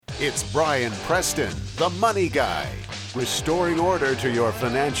It's Brian Preston, the Money Guy, restoring order to your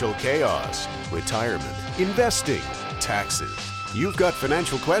financial chaos, retirement, investing, taxes. You've got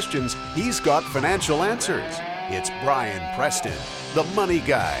financial questions, he's got financial answers. It's Brian Preston, the Money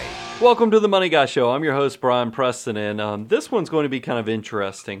Guy. Welcome to the Money Guy Show. I'm your host, Brian Preston, and this one's going to be kind of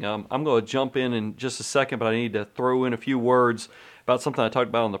interesting. I'm going to jump in just a second, but I need to throw in a few words about something I talked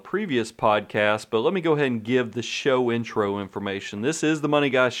about on the previous podcast, but let me go ahead and give the show intro information. This is the Money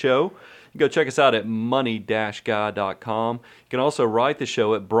Guy Show. You can go check us out at money-guy.com. You can also write the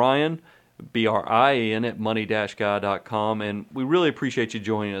show at Brian, B-R-I-N, at money-guy.com, and we really appreciate you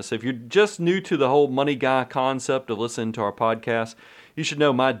joining us. If you're just new to the whole Money Guy concept of listening to our podcast, you should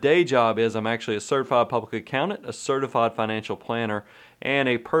know my day job is I'm actually a certified public accountant, a certified financial planner, and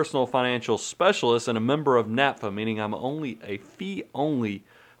a personal financial specialist and a member of NAPFA, meaning I'm only a fee-only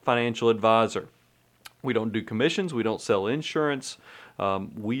financial advisor. We don't do commissions. We don't sell insurance.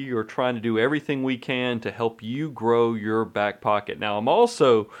 We are trying to do everything we can to help you grow your back pocket. Now, I'm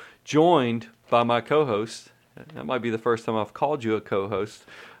also joined by my co-host. That might be the first time I've called you a co-host.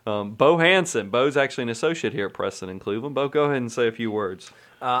 Bo Hansen. Bo's actually an associate here at Preston and Cleveland. Bo, go ahead and say a few words.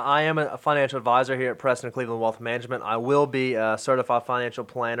 I am a financial advisor here at Preston and Cleveland Wealth Management. I will be a certified financial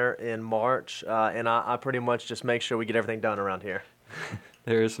planner in March, and I pretty much just make sure we get everything done around here.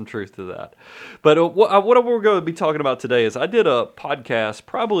 There is some truth to that. But what we're going to be talking about today is I did a podcast,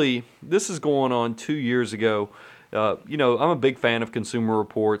 probably, this is going on 2 years ago. I'm a big fan of Consumer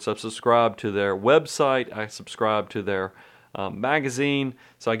Reports. I've subscribed to their website. I subscribe to their magazine,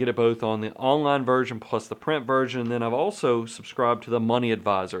 so I get it both on the online version plus the print version, and then I've also subscribed to the Money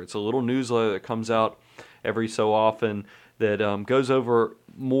Advisor. It's a little newsletter that comes out every so often that goes over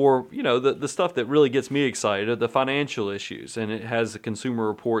more, the stuff that really gets me excited, the financial issues, and it has the Consumer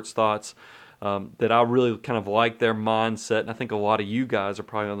Reports thoughts that I really kind of like their mindset, and I think a lot of you guys are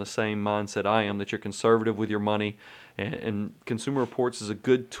probably on the same mindset I am, that you're conservative with your money, and Consumer Reports is a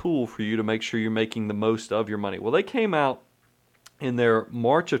good tool for you to make sure you're making the most of your money. Well, they came out in their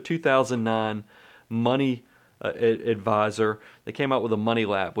March of 2009 Money Advisor. They came out with a Money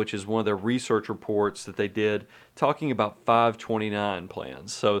Lab, which is one of their research reports that they did talking about 529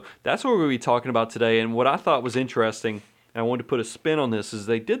 plans. So that's what we're going to be talking about today. And what I thought was interesting, and I wanted to put a spin on this, is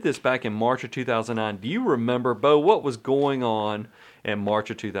they did this back in March of 2009. Do you remember, Bo, what was going on in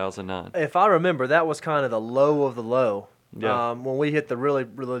March of 2009? If I remember, that was kind of the low of the low. Yeah. When we hit the really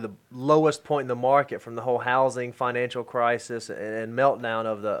the lowest point in the market from the whole housing financial crisis and meltdown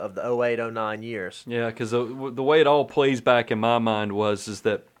of the 08-09 years. Yeah, because the way it all plays back in my mind is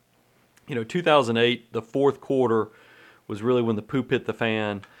that 2008, the fourth quarter was really when the poop hit the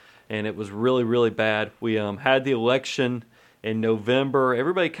fan, and it was really, really bad. We had the election in November.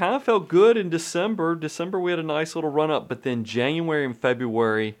 Everybody kind of felt good in December. We had a nice little run up, but then January and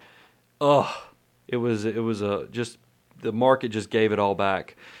February, it was just the market just gave it all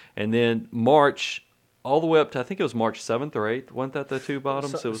back. And then March, all the way up to, I think it was March 7th or 8th, wasn't that the two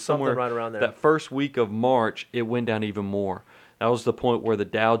bottoms? It was somewhere right around there. That first week of March, it went down even more. That was the point where the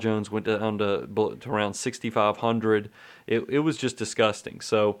Dow Jones went down to around 6,500. It was just disgusting.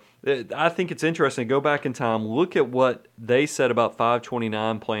 So I think it's interesting to go back in time, look at what they said about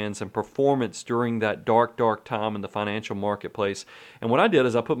 529 plans and performance during that dark, dark time in the financial marketplace. And what I did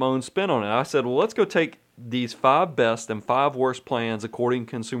is I put my own spin on it. I said, well, let's go take these 5 best and 5 worst plans according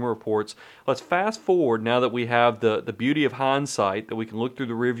to Consumer Reports. Let's fast forward now that we have the beauty of hindsight, that we can look through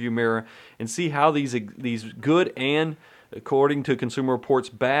the rearview mirror and see how these good and, according to Consumer Reports,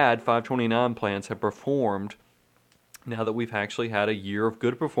 bad 529 plans have performed now that we've actually had a year of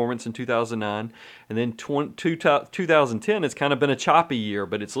good performance in 2009. And then 2010 has kind of been a choppy year,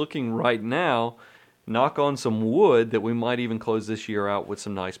 but it's looking right now, knock on some wood, that we might even close this year out with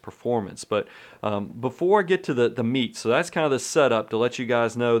some nice performance. But before I get to the meat, so that's kind of the setup to let you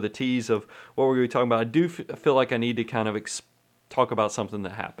guys know the tease of what we're going to be talking about. I do feel like I need to kind of talk about something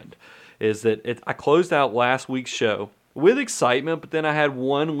that happened. Is that I closed out last week's show with excitement, but then I had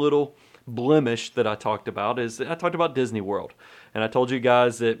one little blemish that I talked about. I talked about Disney World, and I told you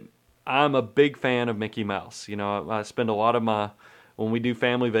guys that I'm a big fan of Mickey Mouse. I spend a lot of when we do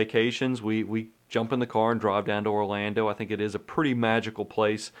family vacations, we jump in the car and drive down to Orlando. I think it is a pretty magical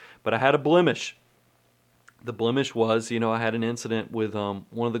place, but I had a blemish. The blemish was, I had an incident with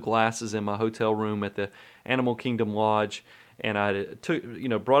one of the glasses in my hotel room at the Animal Kingdom Lodge, and I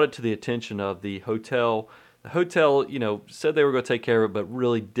brought it to the attention of the hotel. The hotel, said they were going to take care of it, but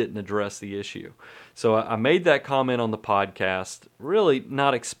really didn't address the issue. So I made that comment on the podcast, really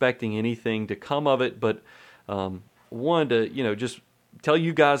not expecting anything to come of it, but wanted to, just tell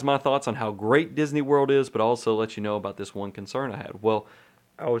you guys my thoughts on how great Disney World is, but also let you know about this one concern I had. Well,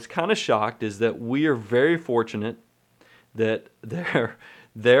 I was kind of shocked is that we are very fortunate that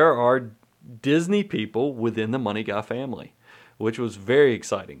there are Disney people within the Money Guy family, which was very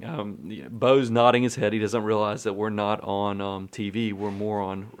exciting. Bo's nodding his head. He doesn't realize that we're not on TV. We're more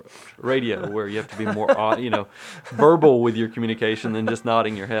on radio, where you have to be more, verbal with your communication than just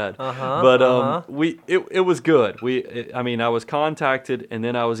nodding your head. It was good. I was contacted, and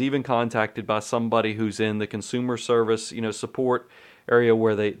then I was even contacted by somebody who's in the consumer service, support area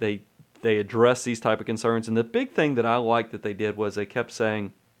where they address these type of concerns. And the big thing that I liked that they did was they kept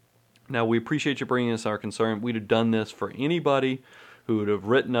saying, now, we appreciate you bringing us our concern. We'd have done this for anybody who would have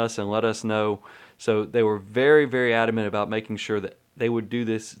written us and let us know. So they were very, very adamant about making sure that they would do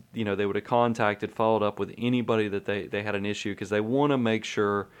this. They would have contacted, followed up with anybody that they had an issue, because they want to make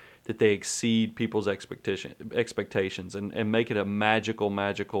sure that they exceed people's expectations and make it a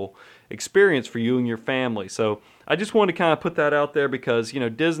magical experience for you and your family. So I just wanted to kind of put that out there because,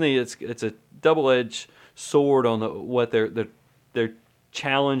 Disney, it's a double-edged sword on what they're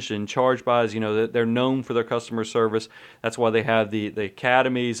challenged and charged by is, they're known for their customer service. That's why they have the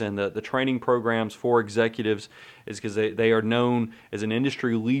academies and the training programs for executives, is because they are known as an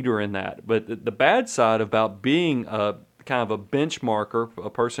industry leader in that. But the bad side about being a kind of a benchmarker, a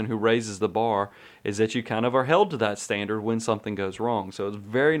person who raises the bar, is that you kind of are held to that standard when something goes wrong. So it's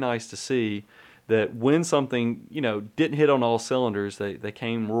very nice to see that when something, didn't hit on all cylinders, they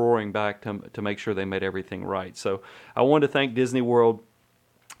came roaring back to make sure they made everything right. So I wanted to thank Disney World,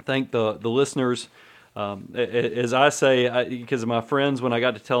 thank the listeners. As I say, because of my friends, when I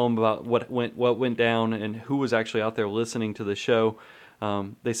got to tell them about what went down and who was actually out there listening to the show,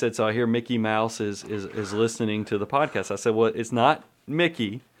 they said, so I hear Mickey Mouse is listening to the podcast. I said, well, it's not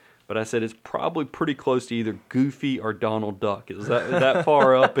Mickey, but I said it's probably pretty close to either Goofy or Donald Duck. It was that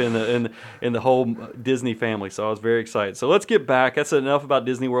far up in the whole Disney family. So I was very excited. So let's get back. That's enough about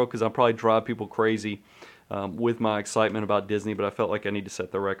Disney World, because I'll probably drive people crazy with my excitement about Disney, but I felt like I need to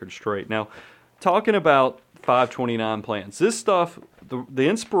set the record straight. Now, talking about 529 plans, this stuff, the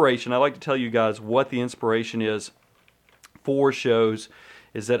inspiration, I like to tell you guys what the inspiration is for shows,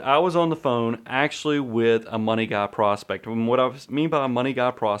 is that I was on the phone actually with a Money Guy prospect. And what I mean by a Money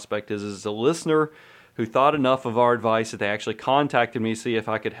Guy prospect is a listener who thought enough of our advice that they actually contacted me to see if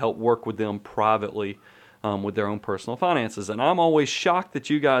I could help work with them privately with their own personal finances. And I'm always shocked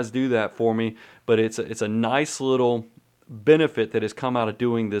that you guys do that for me, but it's a nice little benefit that has come out of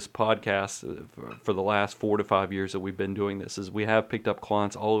doing this podcast for the last 4 to 5 years that we've been doing this, is we have picked up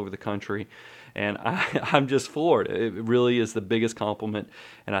clients all over the country, and I'm just floored. It really is the biggest compliment,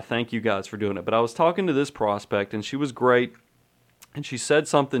 and I thank you guys for doing it. But I was talking to this prospect, and she was great, and she said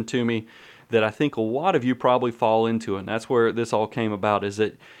something to me that I think a lot of you probably fall into, and that's where this all came about, is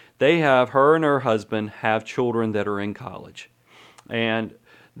that her and her husband have children that are in college. And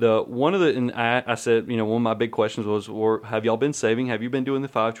I said, one of my big questions was, well, have y'all been saving? Have you been doing the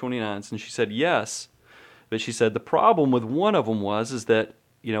 529s? And she said, yes. But she said the problem with one of them is that,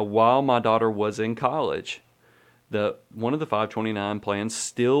 while my daughter was in college, one of the 529 plans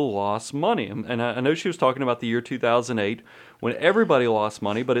still lost money. And I know she was talking about the year 2008 when everybody lost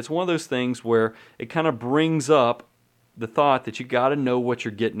money, but it's one of those things where it kind of brings up the thought that you got to know what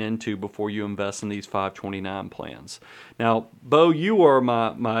you're getting into before you invest in these 529 plans. Now, Bo, you are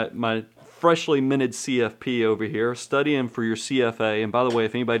my freshly minted CFP over here, studying for your CFA. And by the way,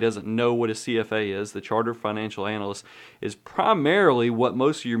 if anybody doesn't know what a CFA is, the Chartered Financial Analyst is primarily what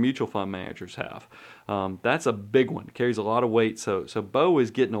most of your mutual fund managers have. That's a big one. It carries a lot of weight. So Bo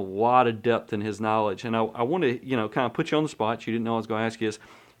is getting a lot of depth in his knowledge. And I want to, kind of put you on the spot. You didn't know I was going to ask you this.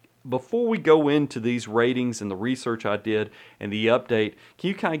 Before we go into these ratings and the research I did and the update, can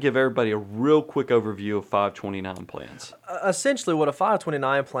you kind of give everybody a real quick overview of 529 plans? Essentially, what a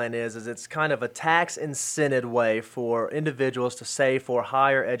 529 plan is it's kind of a tax-incented way for individuals to save for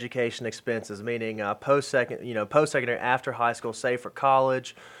higher education expenses, meaning post-secondary, after high school, save for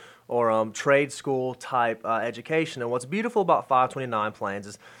college or trade school type education. And what's beautiful about 529 plans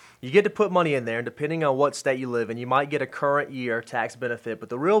is you get to put money in there, and depending on what state you live in, you might get a current year tax benefit. But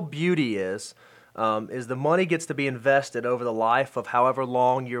the real beauty is the money gets to be invested over the life of however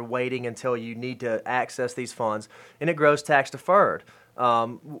long you're waiting until you need to access these funds, and it grows tax deferred,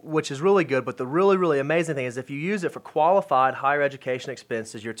 which is really good. But the really, really amazing thing is if you use it for qualified higher education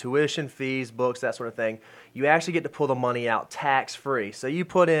expenses, your tuition, fees, books, that sort of thing, you actually get to pull the money out tax-free. So you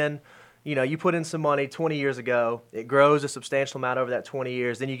put in some money 20 years ago, it grows a substantial amount over that 20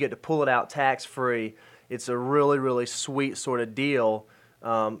 years, then you get to pull it out tax-free. It's a really, really sweet sort of deal,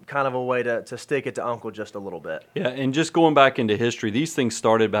 kind of a way to stick it to Uncle just a little bit. Yeah, and just going back into history, these things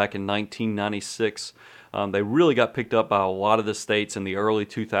started back in 1996 They really got picked up by a lot of the states in the early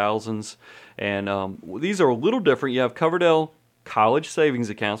 2000s. And these are a little different. You have Coverdell college savings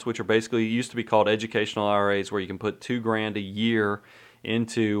accounts, which are basically used to be called educational IRAs, where you can put $2,000 a year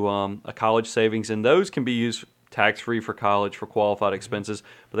into a college savings, and those can be used tax-free for college for qualified expenses,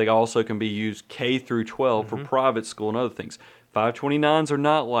 but they also can be used K through 12 for private school and other things. 529s are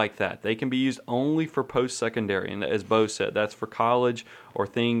not like that. They can be used only for post-secondary, and as Bo said, that's for college or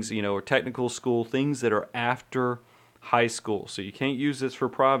things, or technical school, things that are after high school. So you can't use this for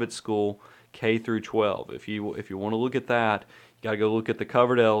private school K through 12. If you want to look at that, you got to go look at the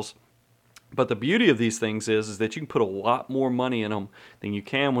Coverdells. But the beauty of these things is that you can put a lot more money in them than you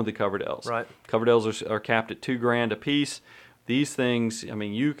can with the Coverdells. Right. Coverdells are capped at $2,000 a piece. These things,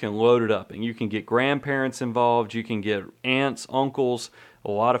 you can load it up, and you can get grandparents involved. You can get aunts, uncles,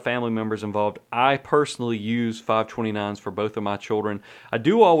 a lot of family members involved. I personally use 529s for both of my children. I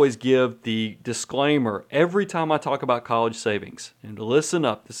do always give the disclaimer every time I talk about college savings. And listen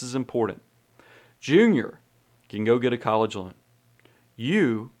up, this is important. Junior can go get a college loan.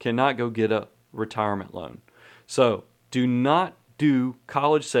 You cannot go get a retirement loan. So do not do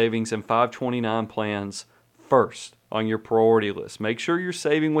college savings and 529 plans first on your priority list. Make sure you're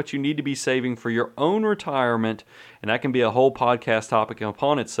saving what you need to be saving for your own retirement, and that can be a whole podcast topic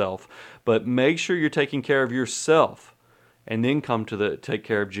upon itself. But make sure you're taking care of yourself, and then come to take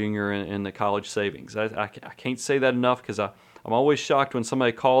care of Junior and the college savings. I can't say that enough, because I'm always shocked when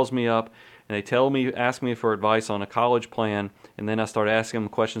somebody calls me up and they ask me for advice on a college plan, and then I start asking them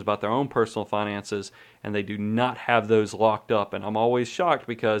questions about their own personal finances, and they do not have those locked up. And I'm always shocked,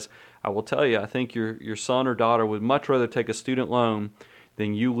 because I will tell you, I think your son or daughter would much rather take a student loan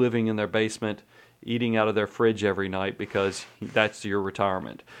than you living in their basement, eating out of their fridge every night, because that's your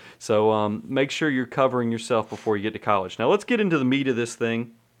retirement. So make sure you're covering yourself before you get to college. Now let's get into the meat of this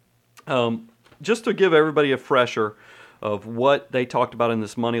thing. Just to give everybody a fresher of what they talked about in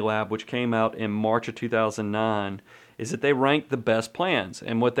this Money Lab, which came out in March of 2009, is that they ranked the best plans.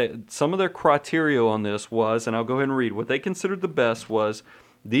 And some of their criteria on this was, and I'll go ahead and read, what they considered the best was,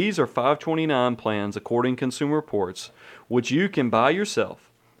 these are 529 plans, according to Consumer Reports, which you can buy yourself,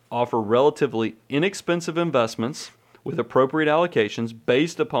 offer relatively inexpensive investments with appropriate allocations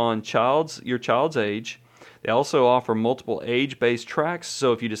based upon your child's age. They also offer multiple age-based tracks,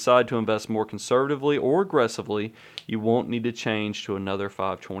 so if you decide to invest more conservatively or aggressively, you won't need to change to another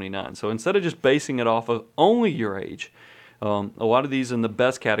 529. So instead of just basing it off of only your age, a lot of these in the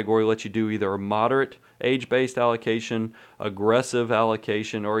best category let you do either a moderate age-based allocation, aggressive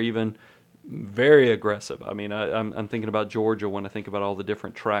allocation, or even very aggressive. I'm thinking about Georgia when I think about all the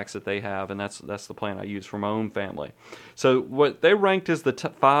different tracks that they have, and that's the plan I use for my own family. So what they ranked as the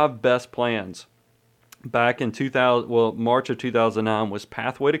 5 best plans back in March of 2009 was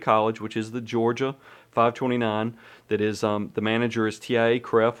Pathway to College, which is the Georgia 529. That is, the manager is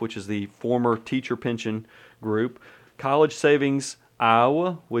TIAA-CREF, which is the former teacher pension group. College Savings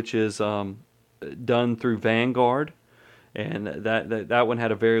Iowa, which is done through Vanguard, and that one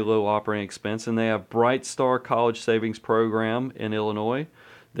had a very low operating expense. And they have Bright Star College Savings Program in Illinois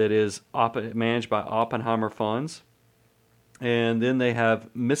that is managed by Oppenheimer Funds. And then they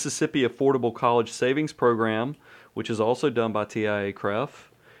have Mississippi Affordable College Savings Program, which is also done by TIAA-CREF.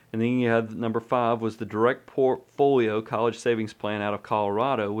 And then you have number 5 was the Direct Portfolio College Savings Plan out of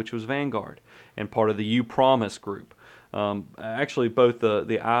Colorado, which was Vanguard and part of the UPromise group. Actually, both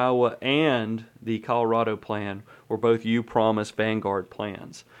the Iowa and the Colorado plan were both UPromise Vanguard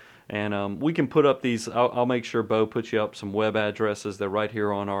plans. And we can put up these. I'll make sure Bo puts you up some web addresses. They're right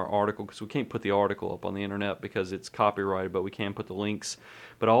here on our article, because we can't put the article up on the internet because it's copyrighted, but we can put the links.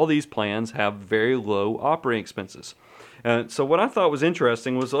 But all these plans have very low operating expenses. So what I thought was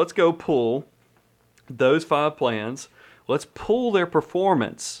interesting was, let's go pull those 5 plans. Let's pull their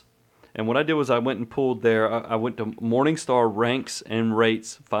performance. And what I did was I went and pulled I went to Morningstar ranks and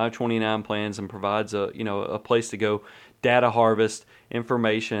rates 529 plans and provides a place to go data harvest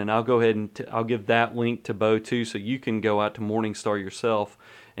information. I'll go ahead and I'll give that link to Bo too, so you can go out to Morningstar yourself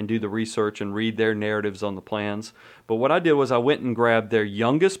and do the research and read their narratives on the plans. But what I did was I went and grabbed their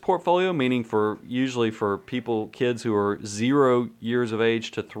youngest portfolio, meaning usually for kids who are 0 years of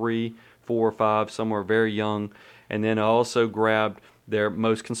age to 3, 4, 5, somewhere very young. And then I also grabbed their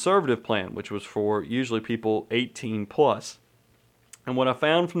most conservative plan, which was for usually people 18 plus. And what I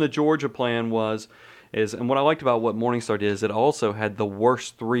found from the Georgia plan and what I liked about what Morningstar did is it also had the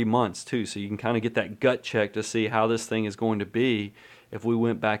worst 3 months too, so you can kind of get that gut check to see how this thing is going to be if we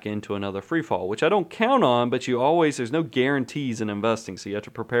went back into another free fall, which I don't count on, but there's no guarantees in investing, so you have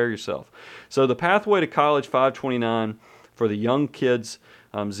to prepare yourself. So the Pathway to College 529 for the young kids,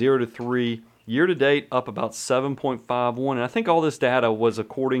 0 to 3, Year to date, up about 7.51. And I think all this data was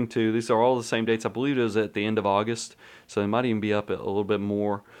according to, these are all the same dates. I believe it was at the end of August, so it might even be up a little bit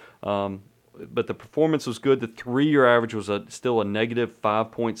more. But the performance was good. The 3-year average was still a negative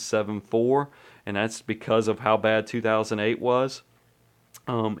 5.74, and that's because of how bad 2008 was.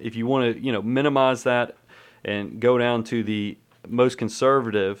 If you want to, minimize that and go down to the most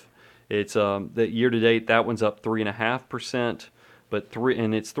conservative, it's that year to date, that one's up 3.5%. But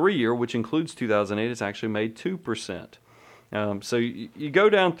its 3-year, which includes 2008, it's actually made 2%. So you go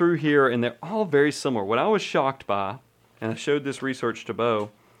down through here, and they're all very similar. What I was shocked by, and I showed this research to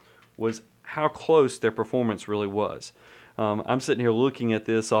Bo, was how close their performance really was. I'm sitting here looking at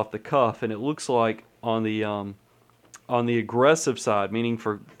this off the cuff, and it looks like on the aggressive side, meaning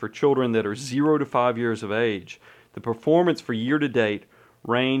for children that are 0 to 5 years of age, the performance for year to date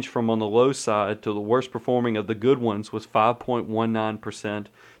range from on the low side to the worst performing of the good ones was 5.19%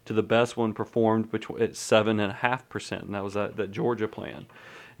 to the best one performed at 7.5%, and that was that Georgia plan.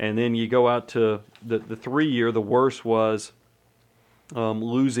 And then you go out to the 3-year, the worst was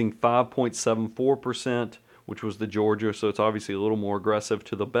losing 5.74%, which was the Georgia, so it's obviously a little more aggressive.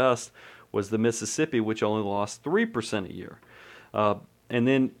 To the best was the Mississippi, which only lost 3% a year. And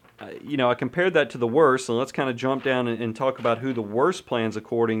then I compared that to the worst, and let's kind of jump down and talk about who the worst plans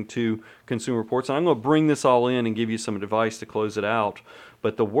according to Consumer Reports. And I'm going to bring this all in and give you some advice to close it out.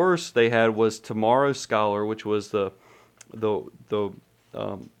 But the worst they had was Tomorrow Scholar, which was the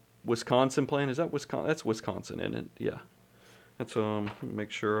Wisconsin plan. Is that Wisconsin? That's Wisconsin, isn't it? Yeah. That's let me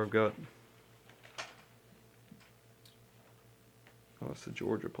make sure I've got. Oh, it's the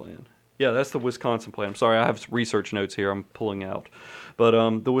Georgia plan. Yeah, that's the Wisconsin plan. I'm sorry, I have research notes here I'm pulling out. But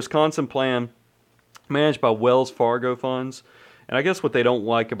the Wisconsin plan, managed by Wells Fargo funds. And I guess what they don't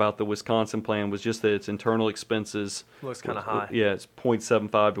like about the Wisconsin plan was just that its internal expenses looks kind of high. Yeah, it's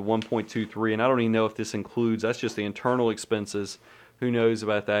 0.75 to 1.23. And I don't even know if this includes, that's just the internal expenses. Who knows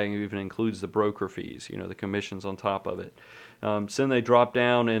about that? It even includes the broker fees, the commissions on top of it. So then they drop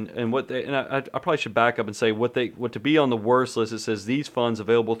down, and I probably should back up and say what to be on the worst list. It says these funds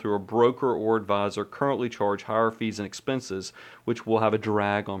available through a broker or advisor currently charge higher fees and expenses, which will have a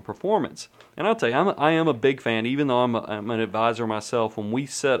drag on performance. And I'll tell you, I am a big fan, even though I'm an advisor myself. When we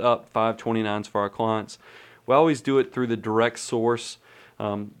set up 529s for our clients, we always do it through the direct source.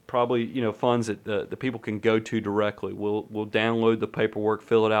 Probably funds that the people can go to directly. We'll download the paperwork,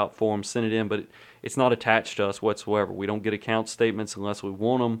 fill it out for them, send it in, but it's not attached to us whatsoever. We don't get account statements unless we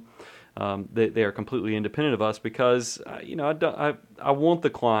want them. They are completely independent of us because I want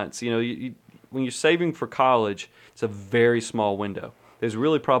the clients. When you're saving for college, it's a very small window. There's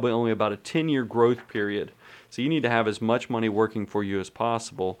really probably only about a 10-year growth period, so you need to have as much money working for you as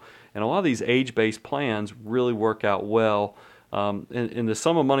possible. And a lot of these age-based plans really work out well. And the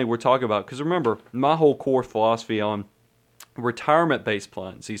sum of money we're talking about, because remember, my whole core philosophy on retirement-based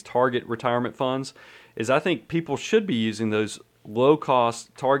plans, these target retirement funds, is I think people should be using those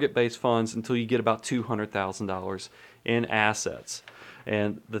low-cost target-based funds until you get about $200,000 in assets.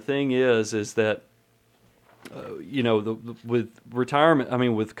 And the thing is that with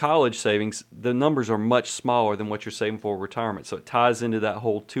retirement, with college savings, the numbers are much smaller than what you're saving for retirement. So it ties into that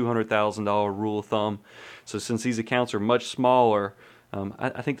whole $200,000 rule of thumb. So since these accounts are much smaller,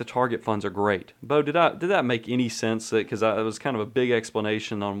 I think the target funds are great. Bo, did that make any sense? Because it was kind of a big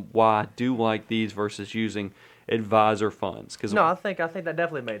explanation on why I do like these versus using advisor funds. No, I think that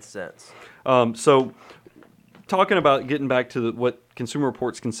definitely made sense. So talking about getting back to what Consumer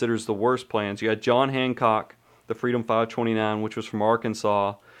Reports considers the worst plans, you had John Hancock, the Freedom 529, which was from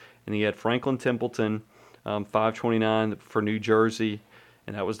Arkansas, and you had Franklin Templeton 529 for New Jersey,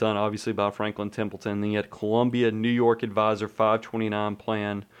 and that was done obviously by Franklin Templeton. Then you had Columbia New York Advisor 529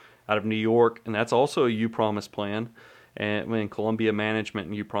 plan out of New York, and that's also a Upromise plan. And when Columbia Management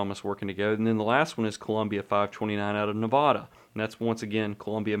and Upromise working together. And then the last one is Columbia 529 out of Nevada. And that's, once again,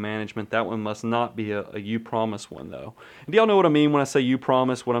 Columbia Management. That one must not be a Upromise one, though. And do y'all know what I mean when I say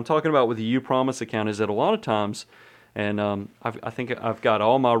Upromise? What I'm talking about with a Upromise account is that a lot of times, and I think I've got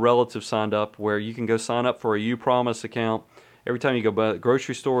all my relatives signed up where you can go sign up for a Upromise account. Every time you go by the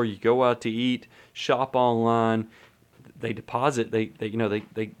grocery store, you go out to eat, shop online, they deposit they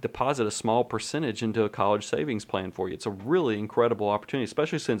deposit a small percentage into a college savings plan for you. It's a really incredible opportunity,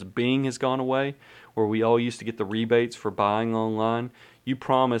 especially since Bing has gone away, where we all used to get the rebates for buying online.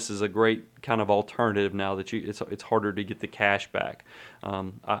 Upromise is a great kind of alternative now that it's harder to get the cash back.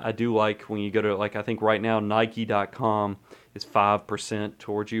 I do like when you go to, I think right now Nike.com is 5%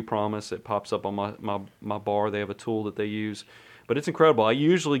 towards Upromise. It pops up on my bar. They have a tool that they use, but it's incredible. I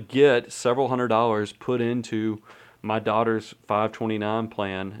usually get several $100s put into my daughter's 529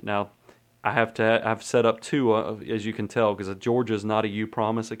 plan. Now, I've set up two, as you can tell, because Georgia is not a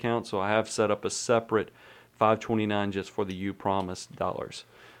U-Promise account, so I have set up a separate 529 just for the U-Promise dollars.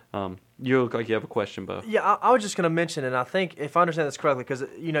 You look like you have a question, Bo. Yeah, I was just going to mention, and I think if I understand this correctly, because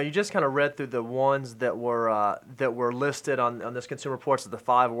you just kind of read through the ones that were listed on this Consumer Reports of the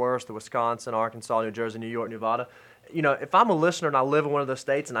 5 worst: the Wisconsin, Arkansas, New Jersey, New York, Nevada. If I'm a listener and I live in one of those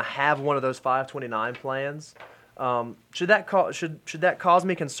states and I have one of those 529 plans, should that cause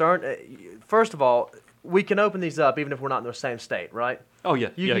me concern? First of all, we can open these up even if we're not in the same state, right? Oh, yeah.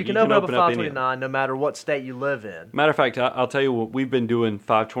 You can open up a 529 no matter what state you live in. Matter of fact, I'll tell you what, we've been doing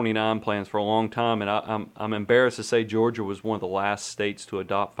 529 plans for a long time, and I'm embarrassed to say Georgia was one of the last states to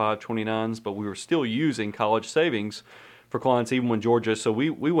adopt 529s, but we were still using college savings for clients even when Georgia. So we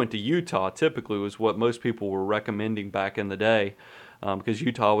went to Utah, typically was what most people were recommending back in the day, because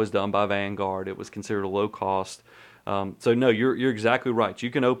Utah was done by Vanguard. It was considered a low cost. So no, you're exactly right. You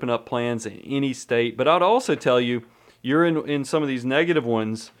can open up plans in any state, but I'd also tell you, you're in some of these negative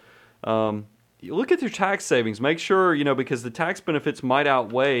ones, you look at your tax savings. Make sure, because the tax benefits might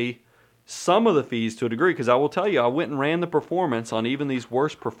outweigh some of the fees to a degree, because I will tell you, I went and ran the performance on even these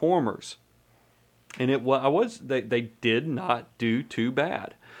worst performers, and they did not do too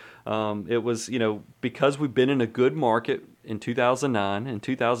bad. It was, because we've been in a good market in 2009 and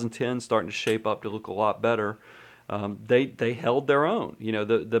 2010 starting to shape up to look a lot better. They held their own.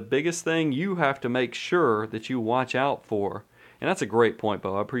 The biggest thing you have to make sure that you watch out for, and that's a great point,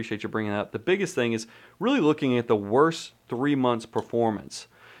 Bo. I appreciate you bringing that up. The biggest thing is really looking at the worst 3 months performance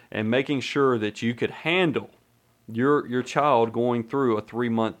and making sure that you could handle your child going through a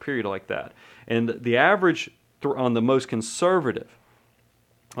 3-month period like that. And the average on the most conservative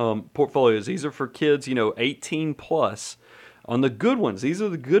portfolios, these are for kids, 18 plus. On the good ones, these are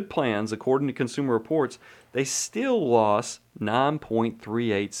the good plans, according to Consumer Reports, they still lost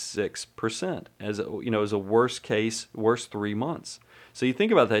 9.386% as a worst 3 months. So you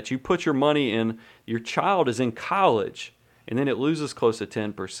think about that. You put your money in, your child is in college, and then it loses close to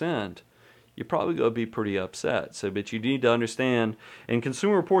 10%. You're probably going to be pretty upset. But you need to understand, and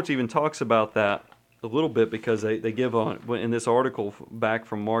Consumer Reports even talks about that a little bit, because they give on, in this article back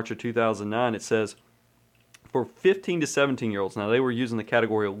from March of 2009, it says, for 15 to 17-year-olds, now they were using the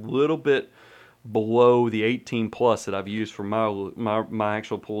category a little bit below the 18 plus that I've used for my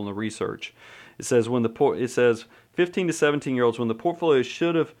actual pool in the research. It says 15 to 17-year-olds, when the portfolio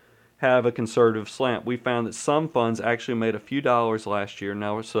should have a conservative slant, we found that some funds actually made a few dollars last year.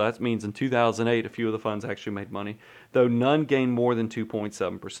 Now, so that means in 2008, a few of the funds actually made money, though none gained more than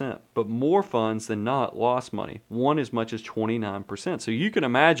 2.7%. But more funds than not lost money, one as much as 29%. So you can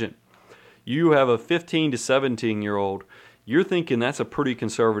imagine, you have a 15 to 17-year-old, you're thinking that's a pretty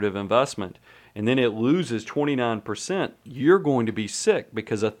conservative investment, and then it loses 29%, you're going to be sick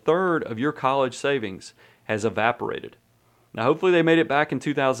because a third of your college savings has evaporated. Now, hopefully they made it back in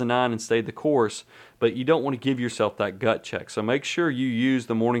 2009 and stayed the course, but you don't want to give yourself that gut check. So make sure you use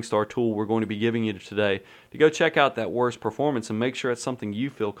the Morningstar tool we're going to be giving you today to go check out that worst performance and make sure it's something you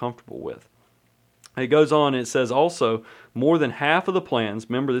feel comfortable with. It goes on, and it says also, more than half of the plans,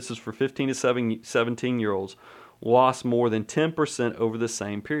 remember this is for 15 to 17-year-olds, lost more than 10% over the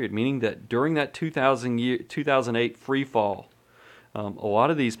same period, meaning that during that 2008 free fall, a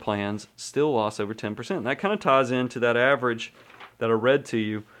lot of these plans still lost over 10%. And that kind of ties into that average that I read to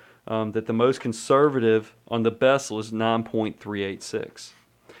you, that the most conservative on the best was 9.386.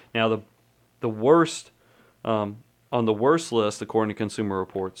 Now, the worst, on the worst list, according to Consumer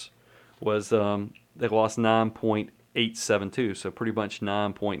Reports, was they lost 9.872, so pretty much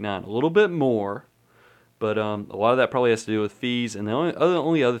 9.9. A little bit more, but a lot of that probably has to do with fees. And the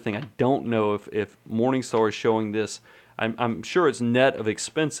only other thing, I don't know if Morningstar is showing this. I'm sure it's net of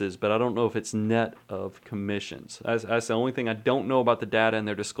expenses, but I don't know if it's net of commissions. That's the only thing I don't know about the data and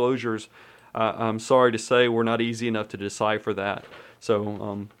their disclosures. I'm sorry to say we're not easy enough to decipher that.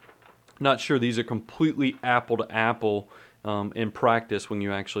 So not sure these are completely apple to apple in practice when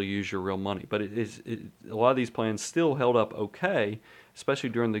you actually use your real money. But a lot of these plans still held up okay, especially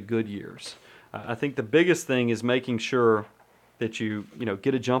during the good years. I think the biggest thing is making sure that you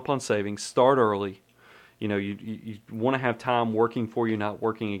get a jump on savings, start early. You want to have time working for you, not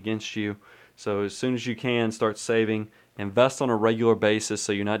working against you. So as soon as you can, start saving. Invest on a regular basis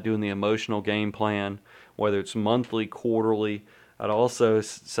so you're not doing the emotional game plan, whether it's monthly, quarterly. I'd also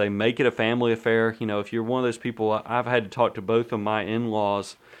say make it a family affair. If you're one of those people, I've had to talk to both of my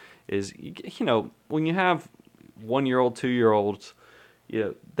in-laws, is, when you have 1-year-old, 2-year-olds,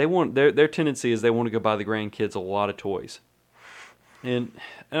 they want their tendency is they want to go buy the grandkids a lot of toys. And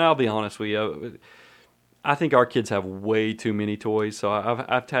I'll be honest with you, I think our kids have way too many toys, so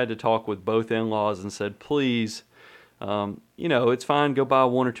I've had to talk with both in-laws and said, please, it's fine, go buy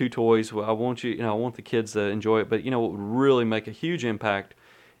 1 or 2 toys. I want I want the kids to enjoy it, but what would really make a huge impact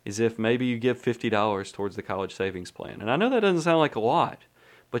is if maybe you give $50 towards the college savings plan. And I know that doesn't sound like a lot,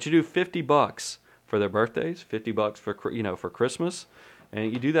 but you do $50 for their birthdays, $50 for for Christmas,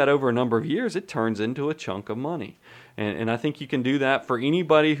 and you do that over a number of years, it turns into a chunk of money. And I think you can do that for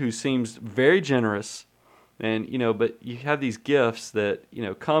anybody who seems very generous. And but you have these gifts that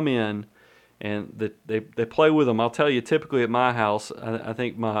come in, and that they play with them. I'll tell you, typically at my house, I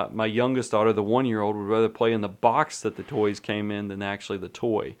think my youngest daughter, the 1-year-old, would rather play in the box that the toys came in than actually the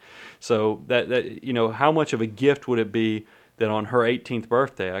toy. So that how much of a gift would it be that on her 18th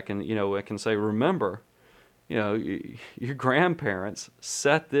birthday, I can say, remember, your grandparents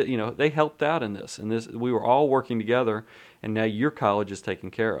set they helped out in this, and we were all working together, and now your college is taken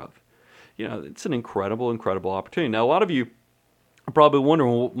care of. It's an incredible, incredible opportunity. Now, a lot of you are probably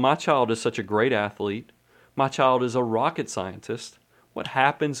wondering, well, my child is such a great athlete. My child is a rocket scientist. What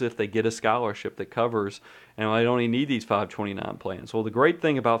happens if they get a scholarship that covers, and I only need these 529 plans? Well, the great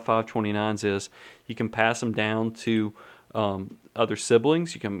thing about 529s is you can pass them down to other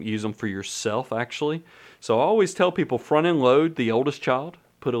siblings. You can use them for yourself, actually. So I always tell people, front-end load the oldest child.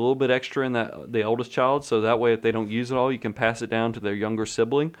 Put a little bit extra in the oldest child, so that way if they don't use it all, you can pass it down to their younger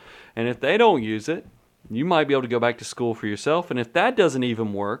sibling. And if they don't use it, you might be able to go back to school for yourself. And if that doesn't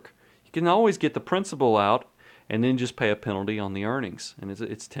even work, you can always get the principal out and then just pay a penalty on the earnings. And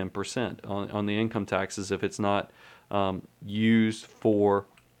it's 10% on the income taxes if it's not used for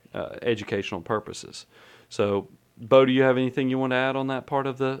educational purposes. So, Bo, do you have anything you want to add on that part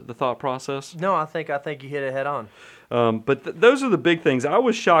of the thought process? No, I think you hit it head on. But those are the big things. I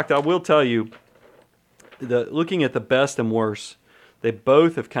was shocked. I will tell you, looking at the best and worst, they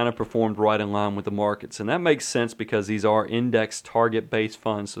both have kind of performed right in line with the markets, and that makes sense because these are index target-based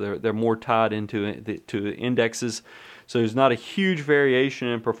funds, so they're more tied into to indexes. So there's not a huge variation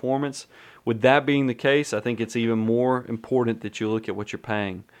in performance. With that being the case, I think it's even more important that you look at what you're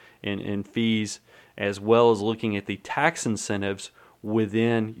paying in fees, as well as looking at the tax incentives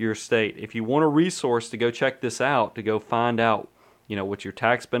within your state. If you want a resource to go check this out, to go find out, what your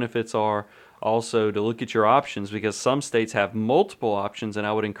tax benefits are, also to look at your options, because some states have multiple options, and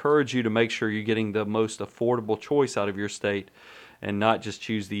I would encourage you to make sure you're getting the most affordable choice out of your state and not just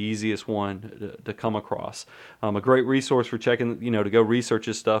choose the easiest one to come across. A great resource for checking, to go research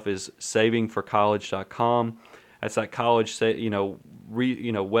this stuff is savingforcollege.com. That's that college,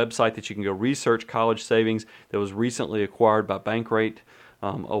 website that you can go research college savings that was recently acquired by Bankrate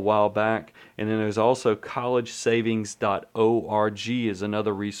a while back. And then there's also collegesavings.org is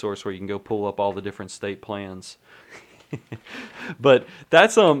another resource where you can go pull up all the different state plans. But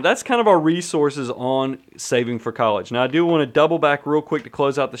that's kind of our resources on saving for college. Now I do want to double back real quick to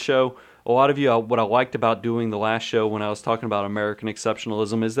close out the show. A lot of you, what I liked about doing the last show when I was talking about American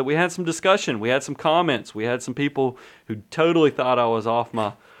exceptionalism is that we had some discussion, we had some comments, we had some people who totally thought I was off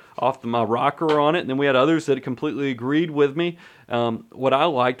my rocker on it, and then we had others that completely agreed with me. What I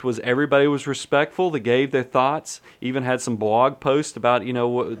liked was everybody was respectful. They gave their thoughts, even had some blog posts about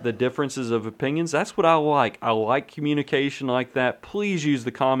the differences of opinions. That's what I like. I like communication like that. Please use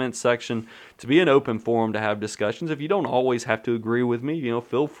the comments section to be an open forum to have discussions. If you don't always have to agree with me,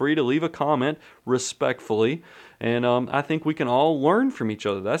 feel free to leave a comment respectfully. And I think we can all learn from each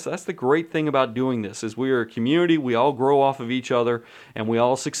other. That's the great thing about doing this, is we are a community. We all grow off of each other, and we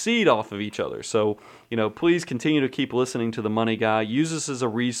all succeed off of each other. So, please continue to keep listening to The Money Guy. Use this as a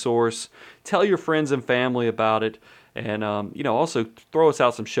resource. Tell your friends and family about it. And, also throw us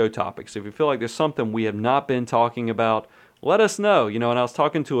out some show topics. If you feel like there's something we have not been talking about, let us know. And I was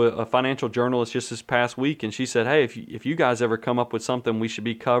talking to a financial journalist just this past week, and she said, hey, if you guys ever come up with something we should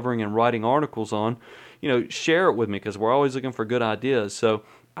be covering and writing articles on, share it with me, because we're always looking for good ideas. So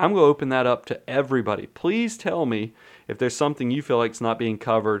I'm going to open that up to everybody. Please tell me if there's something you feel like is not being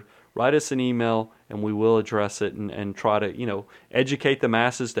covered. Write us an email, and we will address it and try to, educate the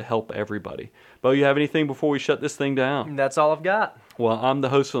masses to help everybody. Bo, you have anything before we shut this thing down? That's all I've got. Well, I'm the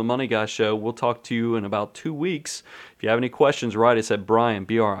host of The Money Guy Show. We'll talk to you in about 2 weeks. If you have any questions, write us at Brian,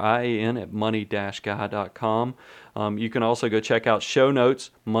 B-R-I-A-N, at money-guy.com. You can also go check out show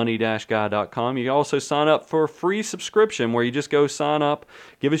notes, money-guy.com. You can also sign up for a free subscription where you just go sign up,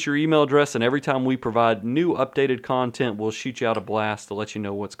 give us your email address, and every time we provide new updated content, we'll shoot you out a blast to let you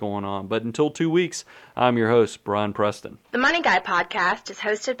know what's going on. But until 2 weeks, I'm your host, Brian Preston. The Money Guy podcast is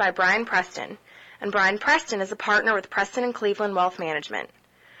hosted by Brian Preston, and Brian Preston is a partner with Preston & Cleveland Wealth Management.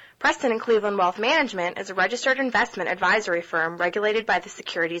 Preston and Cleveland Wealth Management is a registered investment advisory firm regulated by the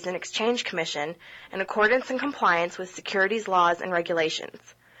Securities and Exchange Commission in accordance and compliance with securities laws and regulations.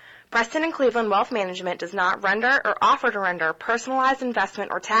 Preston and Cleveland Wealth Management does not render or offer to render personalized investment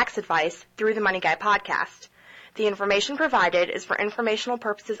or tax advice through the Money Guy podcast. The information provided is for informational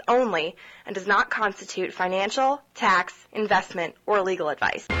purposes only and does not constitute financial, tax, investment, or legal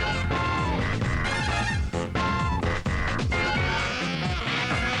advice.